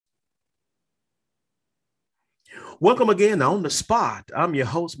Welcome again on the spot. I'm your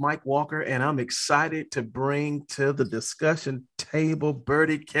host, Mike Walker, and I'm excited to bring to the discussion table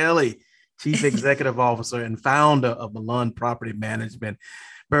Byrdy Kelley, Chief Executive Officer and founder of Melan Property Management.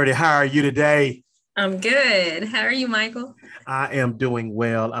 Byrdy, how are you today? I'm good. How are you, Michael? I am doing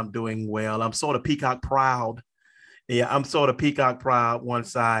well. I'm doing well. I'm sort of peacock proud. Yeah, I'm sort of peacock proud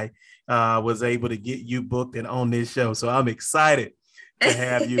once I was able to get you booked and on this show. So I'm excited to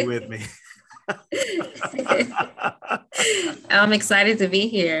have you with me. I'm excited to be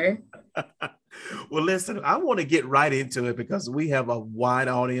here. Well, listen, I want to get right into it because we have a wide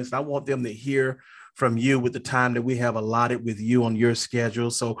audience. I want them to hear from you with the time that we have allotted with you on your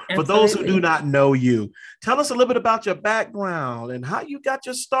schedule. So, for those who do Absolutely. not know you, tell us a little bit about your background and how you got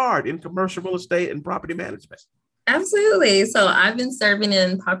your start in commercial real estate and property management. Absolutely. So I've been serving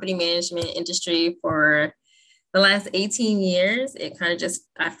in property management industry for the last 18 years. It kind of just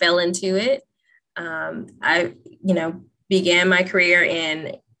I fell into it. I, began my career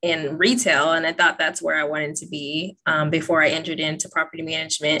in retail, and I thought that's where I wanted to be before I entered into property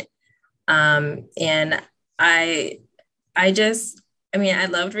management. And I I just, I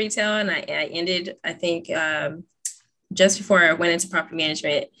loved retail, and I ended, I think, just before I went into property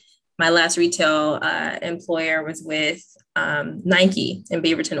management, my last retail employer was with Nike in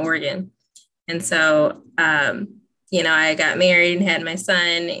Beaverton, Oregon. And so, I got married and had my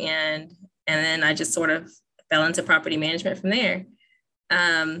son, and then I just sort of fell into property management from there.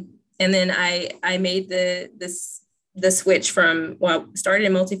 And then I made the switch from, well, started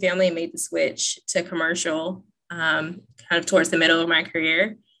in multifamily and made the switch to commercial kind of towards the middle of my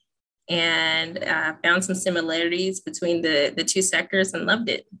career, and found some similarities between the two sectors and loved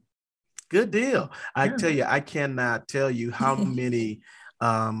it. Good deal. I Yeah. tell you, I cannot tell you how many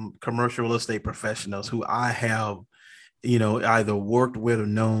commercial real estate professionals who I have either worked with or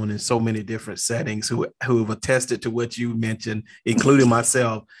known in so many different settings who have attested to what you mentioned, including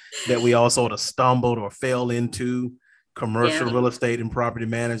myself, that we all sort of stumbled or fell into commercial Yeah. real estate and property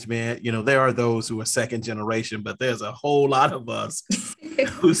management. There are those who are second generation, but there's a whole lot of us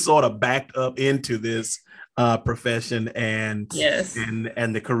who sort of backed up into this profession, and Yes.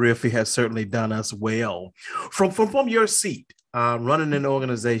 and the career field has certainly done us well. From your seat, running an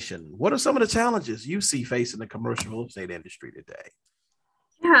organization, what are some of the challenges you see facing the commercial real estate industry today?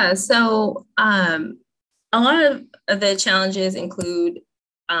 Yeah. So a lot of the challenges include,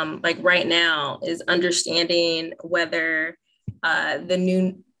 like right now, is understanding whether the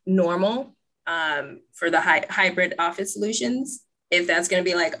new normal for the hybrid office solutions, if that's going to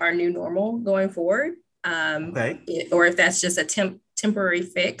be like our new normal going forward, Okay. or if that's just a temporary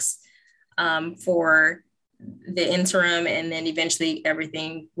fix for the interim, and then eventually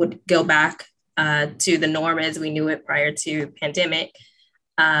everything would go back to the norm as we knew it prior to pandemic.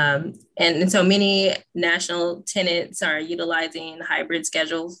 And so many national tenants are utilizing hybrid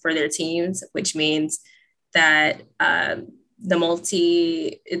schedules for their teams, which means that the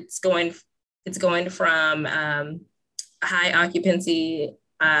multi it's going from high occupancy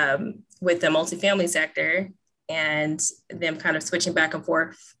with the multifamily sector, and them kind of switching back and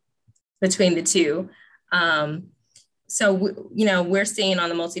forth between the two. Um, so we're seeing on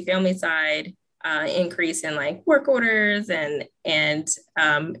the multifamily side increase in like work orders, and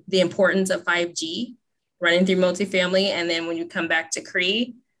the importance of 5G running through multifamily. And then when you come back to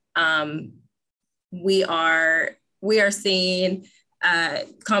CRE, um, we are we are seeing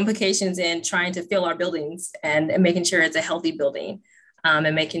complications in trying to fill our buildings, and making sure it's a healthy building,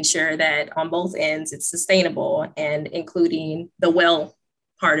 and making sure that on both ends it's sustainable, and including the well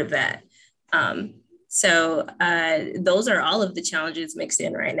part of that. Um, so those are all of the challenges mixed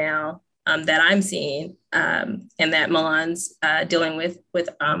in right now, that I'm seeing, and that Milan's dealing with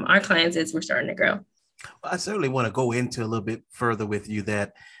our clients as we're starting to grow. I certainly want to go into a little bit further with you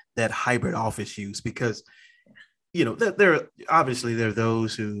that hybrid office use, because there obviously there are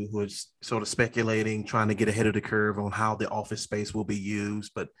those who are sort of speculating, trying to get ahead of the curve on how the office space will be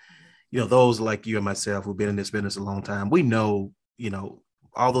used. But those like you and myself who've been in this business a long time, we know,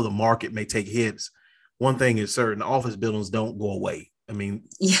 although the market may take hits, one thing is certain: office buildings don't go away. I mean,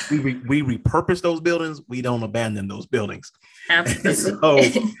 Yeah, we repurpose those buildings, we don't abandon those buildings. And absolutely.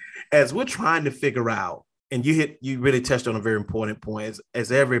 so as we're trying to figure out, and you really touched on a very important point,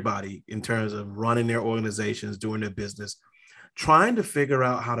 as everybody in terms of running their organizations, doing their business, trying to figure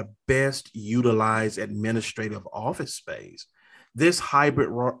out how to best utilize administrative office space. This hybrid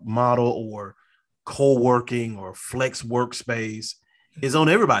model, or co-working or flex workspace, is on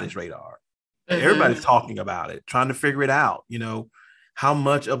everybody's radar. Everybody's Mm-hmm. talking about it, trying to figure it out. How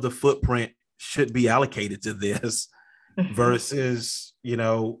much of the footprint should be allocated to this Mm-hmm. versus,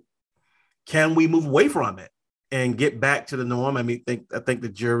 can we move away from it? and get back to the norm. I mean, I think the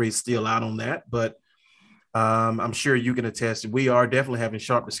jury's still out on that, but I'm sure you can attest. We are definitely having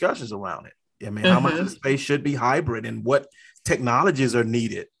sharp discussions around it. I mean, how much of the space should be hybrid, and what technologies are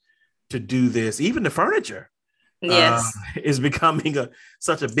needed to do this? Even the furniture Yes. is becoming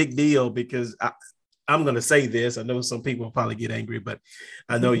such a big deal, because I'm going to say this. I know some people will probably get angry, but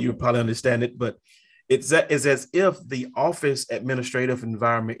I know you probably understand it. But it's as if the office administrative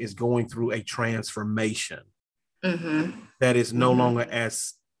environment is going through a transformation that is no longer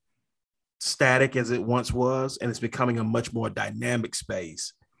as static as it once was, and it's becoming a much more dynamic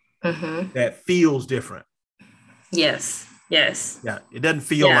space that feels different. Yes. Yes. Yeah, it doesn't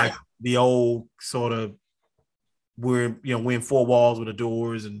feel like the old sort of we're in four walls with the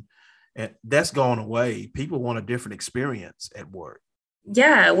doors, and that's gone away. People want a different experience at work.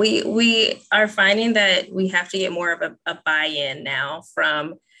 Yeah, we are finding that we have to get more of a buy-in now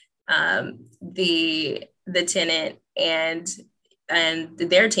from the tenant and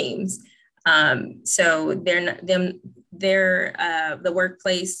their teams. So the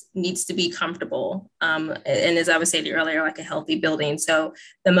workplace needs to be comfortable. And as I was saying earlier, like a healthy building. So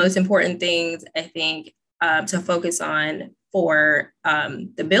the most important things, I think, to focus on for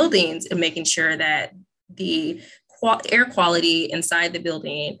the buildings, and making sure that the air quality inside the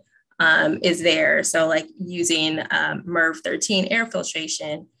building is there. So like using MERV 13 air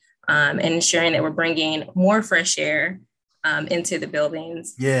filtration, and ensuring that we're bringing more fresh air into the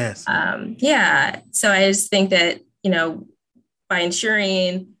buildings. Yes. So I just think that, by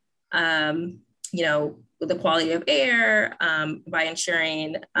ensuring, the quality of air, by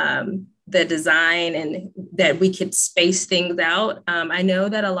ensuring the design, and that we could space things out. I know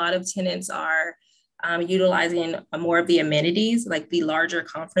that a lot of tenants are utilizing more of the amenities, like the larger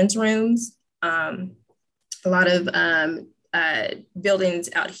conference rooms. A lot of buildings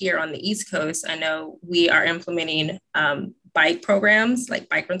out here on the East Coast, I know we are implementing bike programs, like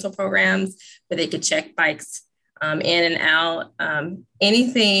bike rental programs, where they could check bikes in and out.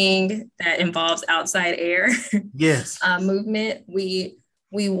 Anything that involves outside air yes. Movement.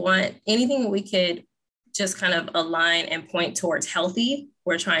 We want anything that we could just kind of align and point towards healthy,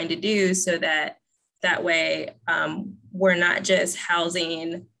 we're trying to do, so that way we're not just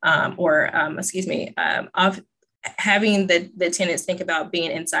housing having the tenants think about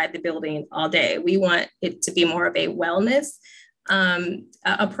being inside the building all day. We want it to be more of a wellness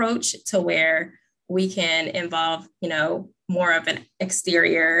approach, to where we can involve, more of an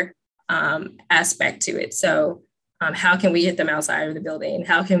exterior aspect to it. So how can we get them outside of the building?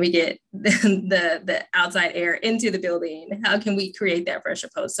 How can we get the outside air into the building? How can we create that fresh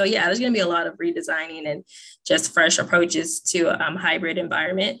approach? So yeah, there's going to be a lot of redesigning and just fresh approaches to a hybrid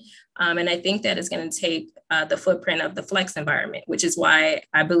environment. And I think that is going to take the footprint of the flex environment, which is why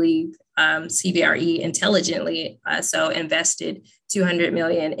I believe CBRE intelligently invested $200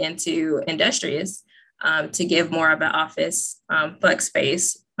 million into Industrious to give more of an office flex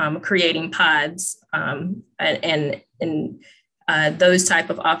space, creating pods and those type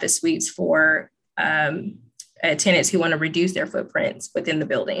of office suites for tenants who want to reduce their footprints within the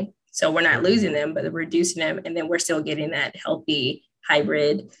building. So we're not losing them, but reducing them, and then we're still getting that healthy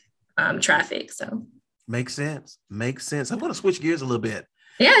hybrid traffic. So makes sense. I want to switch gears a little bit.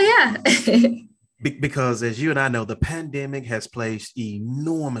 Yeah. Because as you and I know, the pandemic has placed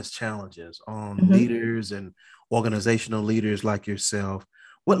enormous challenges on leaders and organizational leaders like yourself.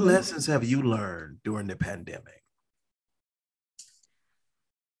 What lessons have you learned during the pandemic?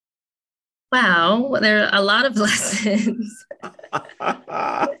 Wow, there are a lot of lessons.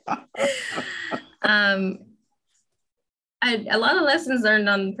 A lot of lessons learned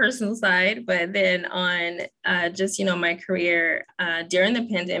on the personal side, but then on just, my career during the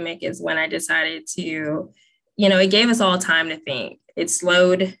pandemic is when I decided to, it gave us all time to think. It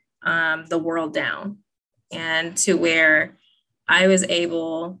slowed the world down, and to where I was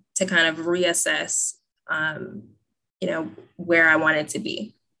able to kind of reassess, where I wanted to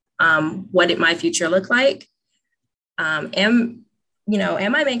be. What did my future look like? Am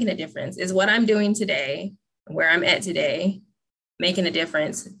I making a difference? Is what I'm doing today, where I'm at today, making a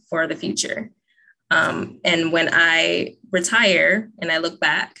difference for the future? And when I retire and I look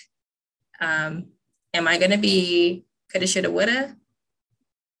back, am I going to be coulda, shoulda, woulda?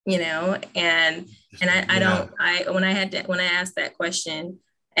 When I asked that question,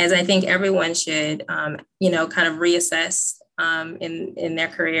 as I think everyone should, kind of reassess in their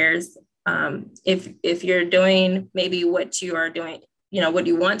careers. If you're doing maybe what you are doing, what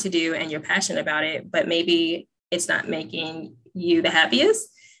you want to do and you're passionate about it, but maybe it's not making you the happiest,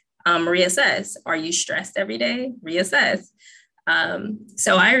 reassess. Are you stressed every day? Reassess.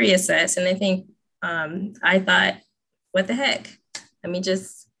 So I reassess. And I think I thought, what the heck? Let me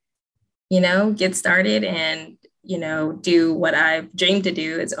just, get started and, do what I've dreamed to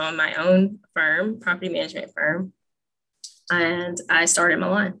do is own my own firm, property management firm. And I started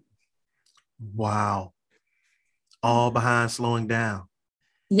Melan. Wow. All behind slowing down.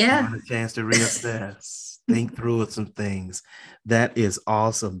 Yeah. Having a chance to reassess, think through some things. That is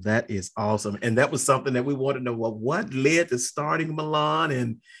awesome. That is awesome. And that was something that we wanted to know. Well, what led to starting Melan?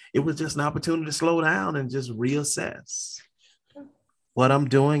 And it was just an opportunity to slow down and just reassess what I'm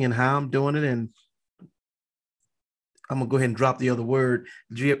doing and how I'm doing it. And I'm gonna go ahead and drop the other word.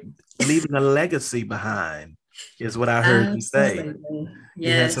 Leaving a legacy behind is what I heard you say. Absolutely. You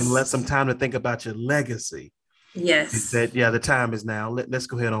had Yes. some time to think about your legacy. You Yes. said, yeah, the time is now. Let's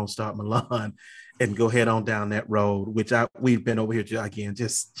go ahead on start Melan and go ahead on down that road, which we've been over here again,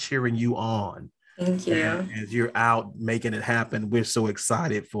 just cheering you on. Thank you. As you're out making it happen, we're so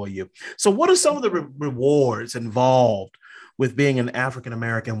excited for you. So what are some of the rewards involved with being an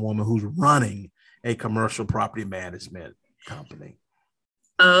African-American woman who's running a commercial property management company?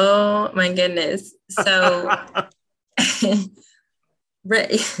 Oh my goodness. So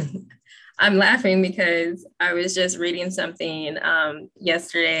I'm laughing because I was just reading something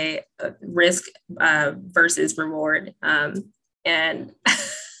yesterday, risk versus reward. And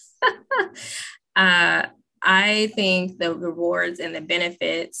I think the rewards and the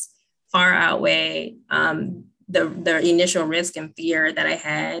benefits far outweigh the initial risk and fear that I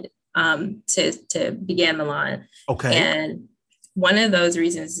had to begin Melan. Okay. And one of those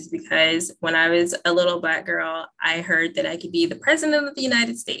reasons is because when I was a little Black girl, I heard that I could be the president of the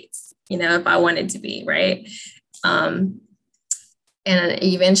United States, if I wanted to be, right? And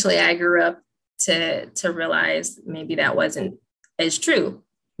eventually I grew up to realize maybe that wasn't as true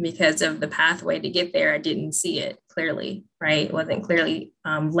because of the pathway to get there. I didn't see it clearly, right? It wasn't clearly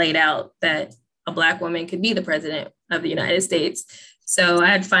laid out that a Black woman could be the president of the United States. So I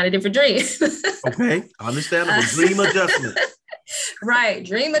had to find a different dream. Okay, understandable. Dream adjustment. Right,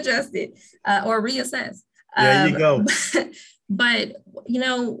 dream adjusted or reassess. There you go. But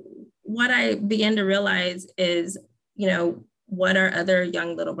what I began to realize is, what are other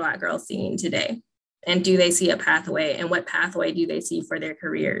young little Black girls seeing today? And do they see a pathway? And what pathway do they see for their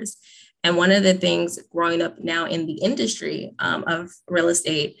careers? And one of the things growing up now in the industry of real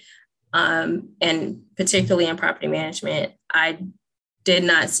estate, and particularly in property management, I did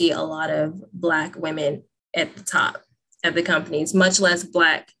not see a lot of Black women at the top of the companies, much less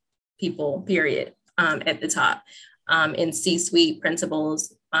Black people, period, at the top, in C-suite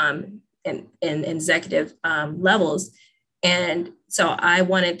principals and executive levels. And so I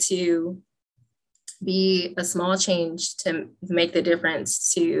wanted to be a small change to make the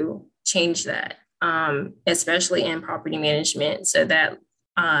difference to change that, especially in property management, so that,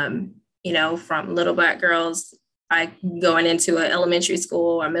 from little Black girls, I going into an elementary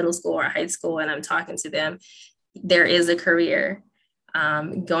school or middle school or high school, and I'm talking to them, there is a career.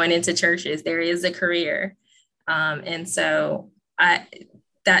 Going into churches, there is a career. And so that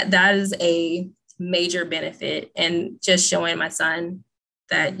is a major benefit, and just showing my son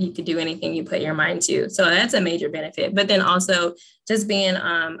that you could do anything you put your mind to. So that's a major benefit. But then also just being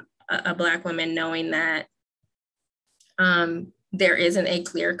a Black woman, knowing that there isn't a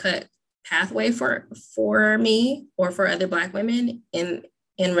clear-cut pathway for me or for other Black women in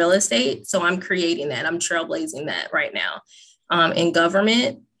real estate. So I'm creating that. I'm trailblazing that right now in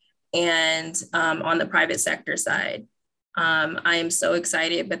government and on the private sector side. I am so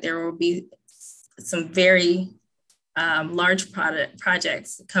excited, but there will be some very large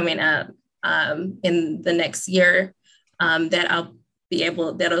projects coming up in the next year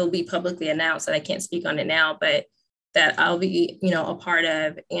that'll be publicly announced, that I can't speak on it now, but that I'll be, a part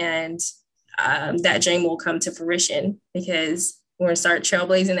of, and that dream will come to fruition because we're going to start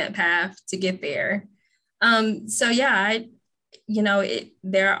trailblazing that path to get there. So yeah,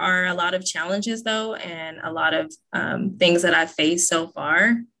 there are a lot of challenges though, and a lot of things that I've faced so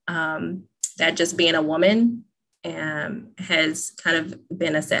far, that just being a woman has kind of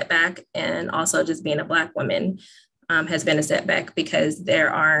been a setback, and also just being a Black woman has been a setback because there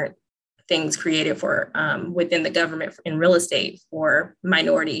aren't things created for within the government in real estate for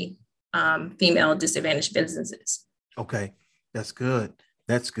minority, female disadvantaged businesses. Okay, that's good.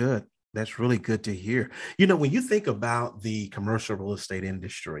 That's good. That's really good to hear. When you think about the commercial real estate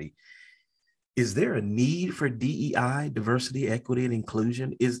industry, is there a need for DEI, diversity, equity, and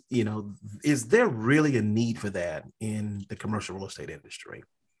inclusion? Is there really a need for that in the commercial real estate industry?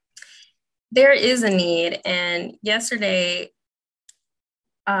 There is a need. And yesterday,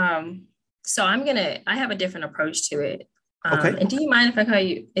 so I have a different approach to it. Okay. And do you mind if I call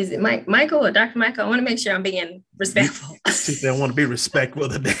you, is it Michael or Dr. Michael? I want to make sure I'm being respectful. She said, I want to be respectful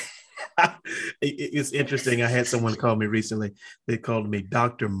today. It's interesting. I had someone call me recently. They called me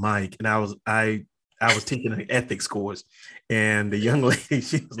Dr. Mike, and I was teaching an ethics course, and the young lady,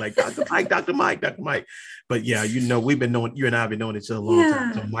 she was like, Dr. Mike, Dr. Mike, Dr. Mike. But yeah, we've been knowing, you and I have been knowing each other a long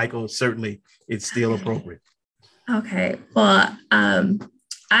time. So Michael, certainly it's still appropriate. Okay. Well,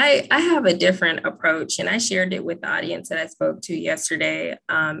 I have a different approach, and I shared it with the audience that I spoke to yesterday.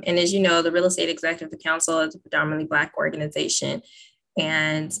 And as you know, the Real Estate Executive Council is a predominantly Black organization,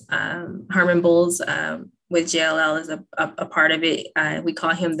 and Herman Bulls with JLL is a part of it. We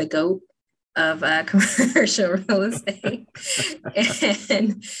call him the GOAT of commercial real estate,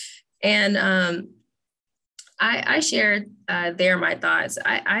 and I shared there my thoughts.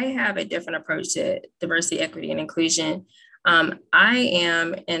 I have a different approach to diversity, equity, and inclusion. I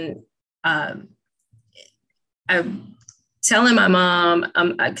am, and I'm telling my mom,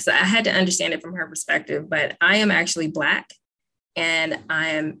 because I had to understand it from her perspective, but I am actually Black, and I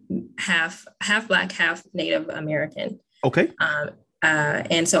am half Black, half Native American. Okay.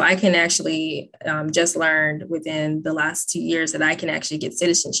 And so I can actually just learned within the last 2 years that I can actually get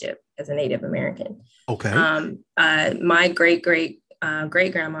citizenship as a Native American. Okay. My great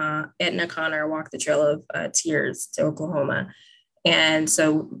grandma, Edna Connor, walked the Trail of Tears to Oklahoma. And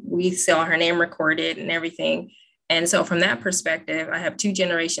so we saw her name recorded and everything. And so from that perspective, I have 2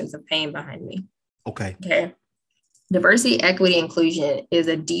 generations of pain behind me. Okay. Okay. Diversity, equity, inclusion is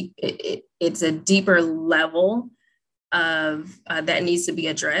it's a deeper level of that needs to be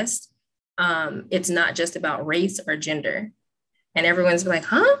addressed. It's not just about race or gender. And everyone's like,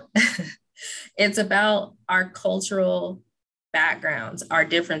 huh? It's about our cultural backgrounds, our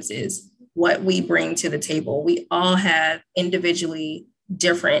differences, what we bring to the table. We all have individually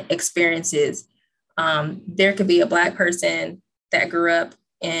different experiences. There could be a Black person that grew up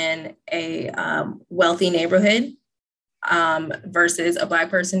in a wealthy neighborhood versus a Black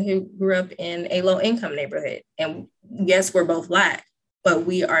person who grew up in a low income neighborhood. And yes, we're both Black, but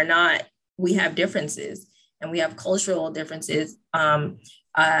we have differences, and we have cultural differences of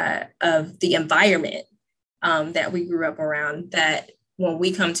the environment that we grew up around, that when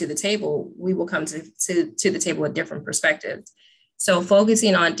we come to the table, we will come to the table with different perspectives. So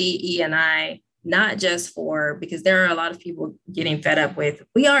focusing on DE&I, not just because there are a lot of people getting fed up with,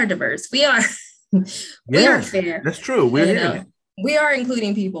 we are diverse, we are fair. That's true. We are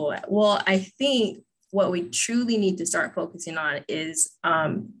including people. Well, I think what we truly need to start focusing on is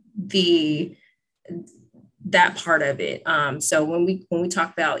that part of it. So when we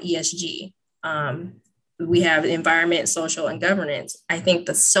talk about ESG, we have environment, social, and governance. I think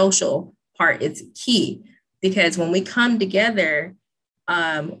the social part is key, because when we come together,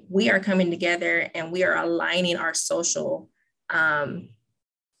 we are coming together and we are aligning our social,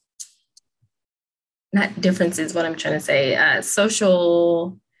 not differences, what I'm trying to say,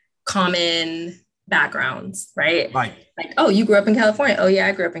 social common backgrounds, right? Right. Like, oh, you grew up in California. Oh yeah,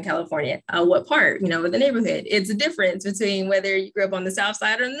 I grew up in California. What part? The neighborhood. It's a difference between whether you grew up on the south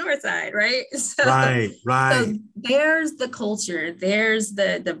side or the north side, right? So, right. So there's the culture, there's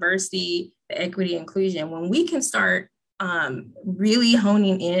the diversity, the equity, inclusion. When we can start really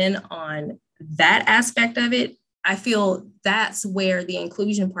honing in on that aspect of it, I feel that's where the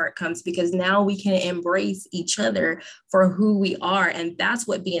inclusion part comes, because now we can embrace each other for who we are. And that's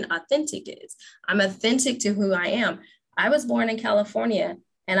what being authentic is. I'm authentic to who I am. I was born in California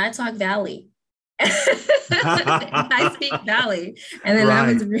and I talk Valley. I speak Valley. And then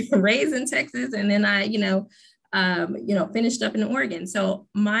I was raised in Texas, and then I, finished up in Oregon. So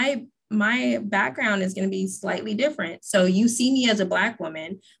my background is going to be slightly different. So you see me as a Black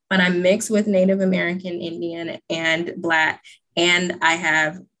woman, but I'm mixed with Native American, Indian, and Black. And I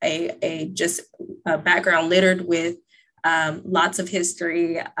have a background littered with lots of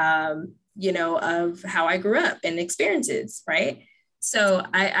history, of how I grew up and experiences, right? So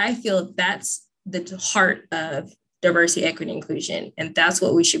I feel that's the heart of diversity, equity, inclusion. And that's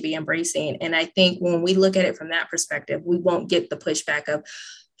what we should be embracing. And I think when we look at it from that perspective, we won't get the pushback of,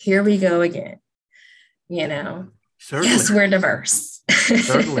 here we go again. Certainly. Yes, we're diverse.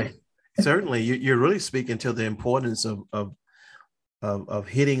 Certainly. You're really speaking to the importance of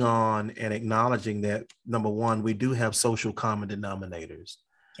hitting on and acknowledging that, number one, we do have social common denominators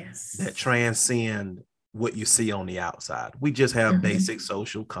that transcend what you see on the outside. We just have basic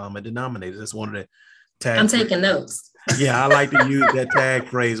social common denominators. That's one of the tags. I'm taking notes. Yeah, I like to use that tag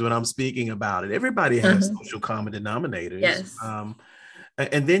phrase when I'm speaking about it. Everybody has social common denominators. Yes.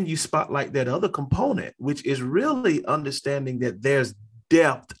 And then you spotlight that other component, which is really understanding that there's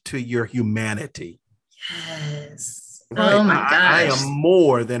depth to your humanity. Yes. Right. Oh my I gosh. am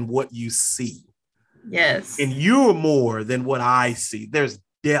more than what you see. Yes. And you're more than what I see. There's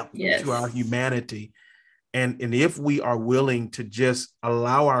depth to our Yes. humanity. And if we are willing to just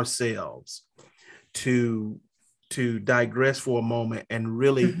allow ourselves to digress for a moment and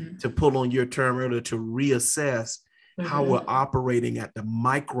really, Mm-hmm. to pull on your term earlier, to reassess how we're Mm-hmm. operating at the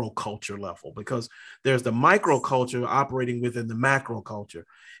microculture level, because there's the microculture operating within the macro culture.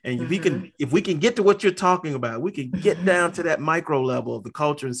 And Mm-hmm. if we can get to what you're talking about, we can get Mm-hmm. down to that micro level of the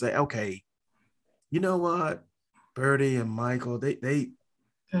culture and say, okay, you know what, Byrdy and Michael,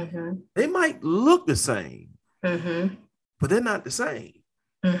 Mm-hmm. they might look the same, Mm-hmm. but they're not the same.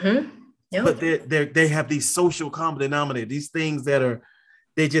 Mm-hmm. But Yep. they have these social common denominator, these things that are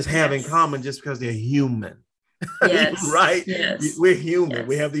they just have in Yes. common just because they're human. Yes. Right? Yes. We're human.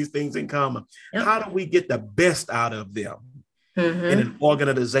 We have Yes. these things in common. Yep. How do we get the best out of them in an Mm-hmm.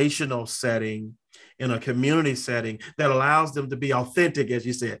 organizational setting, in a community setting that allows them to be authentic, as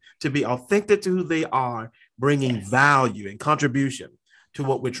you said, to be authentic to who they are, bringing Yes. value and contribution to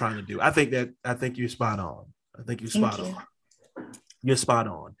what we're trying to do? I think you're spot on. I think you're Thank spot on. you. You're spot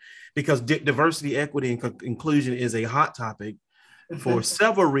on, because diversity, equity, and inclusion is a hot topic for Mm-hmm.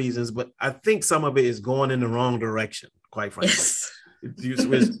 several reasons, but I think some of it is going in the wrong direction, quite frankly. Yes.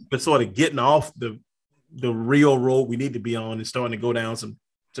 We're sort of getting off the real road we need to be on and starting to go down some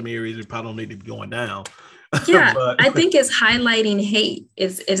areas we probably don't need to be going down. Yeah, But I think it's highlighting hate.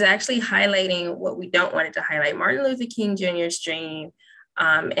 It's actually highlighting what we don't want it to highlight. Martin Luther King Jr.'s dream,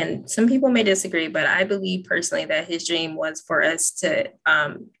 and some people may disagree, but I believe personally that his dream was for us to,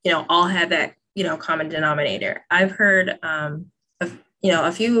 all have that, common denominator. I've heard,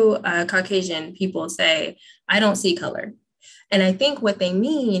 a few Caucasian people say, "I don't see color," and I think what they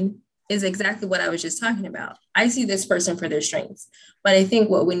mean is exactly what I was just talking about. I see this person for their strengths, but I think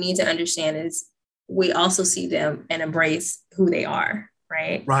what we need to understand is we also see them and embrace who they are,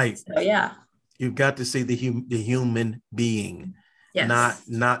 right? right, So yeah. you've got to see the human being, Yes.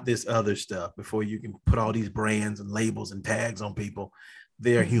 not this other stuff, before you can put all these brands and labels and tags on people.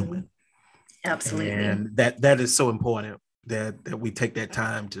 They're Mm-hmm. human. Absolutely. And that is so important, that we take that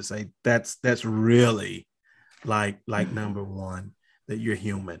time to say that's really like Mm-hmm. number one, that you're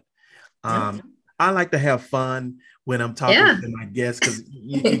human. Yep. I like to have fun when I'm talking Yeah. to my guests, because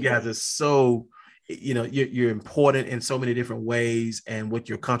you guys are so, you're important in so many different ways, and what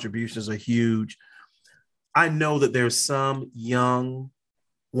your contributions are huge. I know that there's some young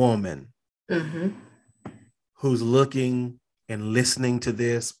woman Mm-hmm. who's looking and listening to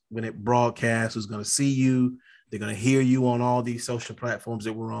this when it broadcasts, who's going to see you, they're going to hear you on all these social platforms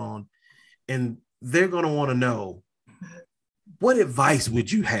that we're on, and they're going to want to know, what advice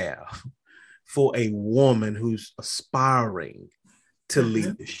would you have for a woman who's aspiring to Mm-hmm.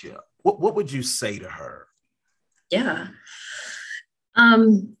 leadership? What would you say to her? Yeah.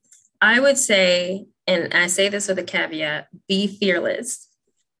 Um, I would say, and I say this with a caveat, be fearless.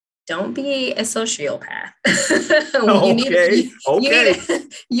 Don't be a sociopath. you need Okay, you need okay.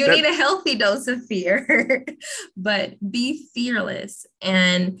 you That need a healthy dose of fear, but be fearless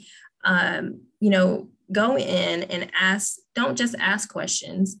and go in and ask. Don't just ask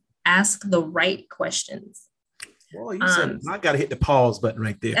questions. Ask the right questions. Well, you said Um, it. I got to hit the pause button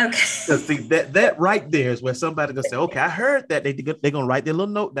right there. Because okay. see, that right there is where somebody's gonna say, "Okay, I heard that." They're gonna write their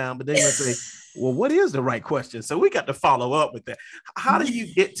little note down, but they're gonna say, "Well, what is the right question?" So we got to follow up with that. How do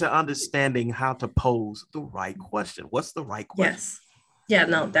you get to understanding how to pose the right question? What's the right question? Yes. Yeah,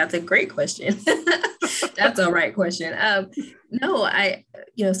 no, that's a great question. That's a right question. No,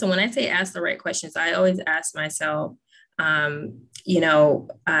 so when I say ask the right questions, I always ask myself, um, you know,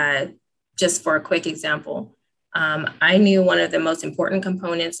 uh, just for a quick example, I knew one of the most important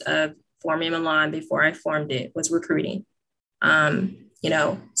components of forming Melan before I formed it was recruiting.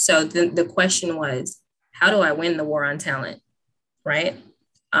 So the question was, how do I win the war on talent? Right.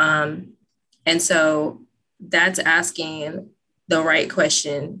 Um, and so that's asking the right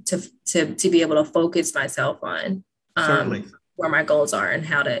question to be able to focus myself on Certainly. where my goals are and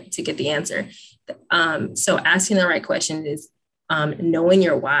how to get the answer. So asking the right question is knowing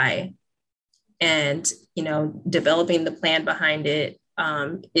your why, and developing the plan behind it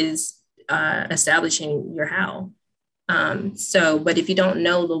is establishing your how. But if you don't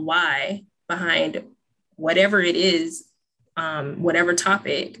know the why behind whatever it is, whatever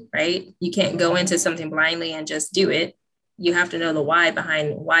topic, right? You can't go into something blindly and just do it. You have to know the why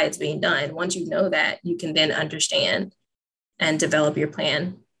behind why it's being done. Once you know that, you can then understand and develop your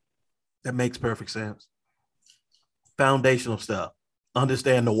plan. That makes perfect sense. Foundational stuff.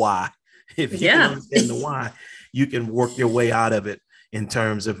 Understand the why. If you can Yeah. understand the why, you can work your way out of it. in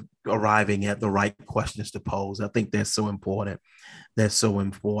terms of arriving at the right questions to pose. I think that's so important. That's so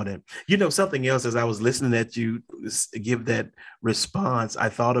important. You know, something else as I was listening at you give that response, I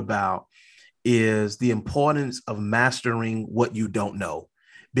thought about is the importance of mastering what you don't know,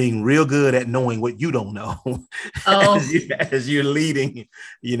 being real good at knowing what you don't know Oh, as you're leading.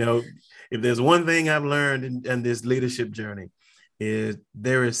 You know, if there's one thing I've learned in this leadership journey, is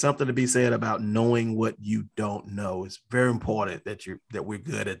there is something to be said about knowing what you don't know. It's very important that we're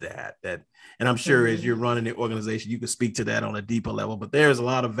good at that. And I'm sure as you're running the organization, you can speak to that on a deeper level, but there's a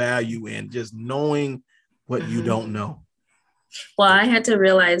lot of value in just knowing what you don't know. Well, I had to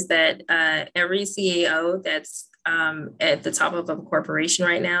realize that every CEO that's at the top of a corporation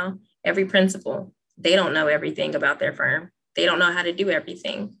right now, every principal, they don't know everything about their firm. They don't know how to do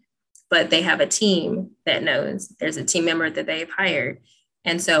everything, but they have a team that knows. There's a team member that they've hired.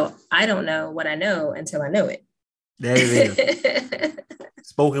 And so I don't know what I know until I know it. There it is.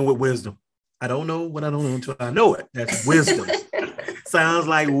 Spoken with wisdom. I don't know what I don't know until I know it. That's wisdom. Sounds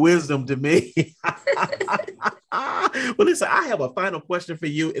like wisdom to me. Well, listen, I have a final question for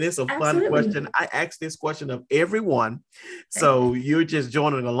you, and it's a fun question. I ask this question of everyone. So you're just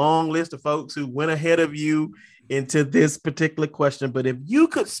joining a long list of folks who went ahead of you into this particular question. But if you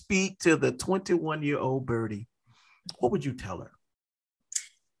could speak to the 21-year-old Byrdy, what would you tell her?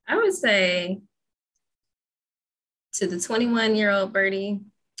 I would say to the 21-year-old Byrdy,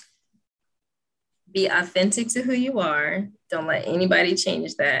 be authentic to who you are. Don't let anybody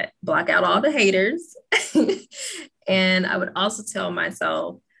change that. Block out all the haters. And I would also tell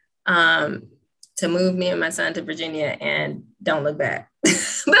myself to move me and my son to Virginia and don't look back. But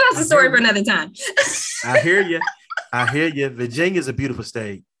that's a story for another time. I hear you. I hear you. Virginia is a beautiful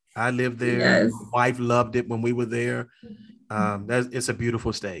state. I lived there. Yes. My wife loved it when we were there. It's a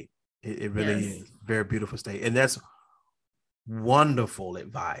beautiful state. It really is. Very beautiful state. And that's wonderful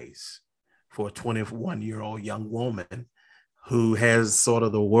advice for a 21-year-old young woman who has sort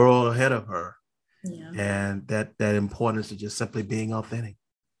of the world ahead of her. Yeah. And that importance of just simply being authentic.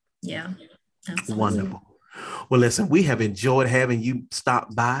 Yeah. Absolutely. Wonderful. Well, listen, we have enjoyed having you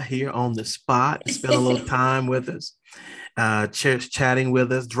stop by here on the spot, spend a little time with us, chatting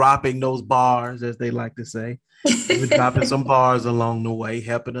with us, dropping those bars, as they like to say. We're dropping some bars along the way,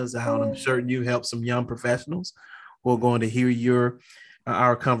 helping us out. I'm certain you helped some young professionals who are going to hear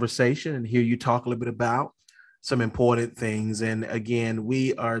our conversation and hear you talk a little bit about some important things. And again,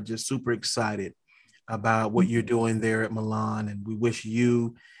 we are just super excited about what you're doing there at Melan, and we wish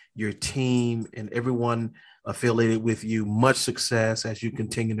you, your team, and everyone affiliated with you much success as you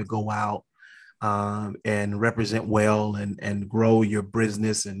continue to go out and represent well and grow your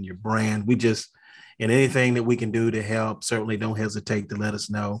business and your brand. And anything that we can do to help, certainly don't hesitate to let us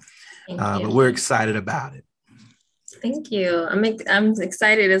know. But we're excited about it. Thank you. I'm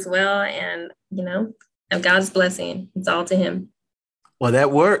excited as well. And, God's blessing. It's all to him. Well,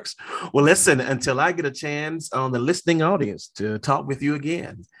 that works. Well, listen, until I get a chance on the listening audience to talk with you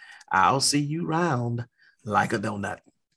again, I'll see you round like a donut.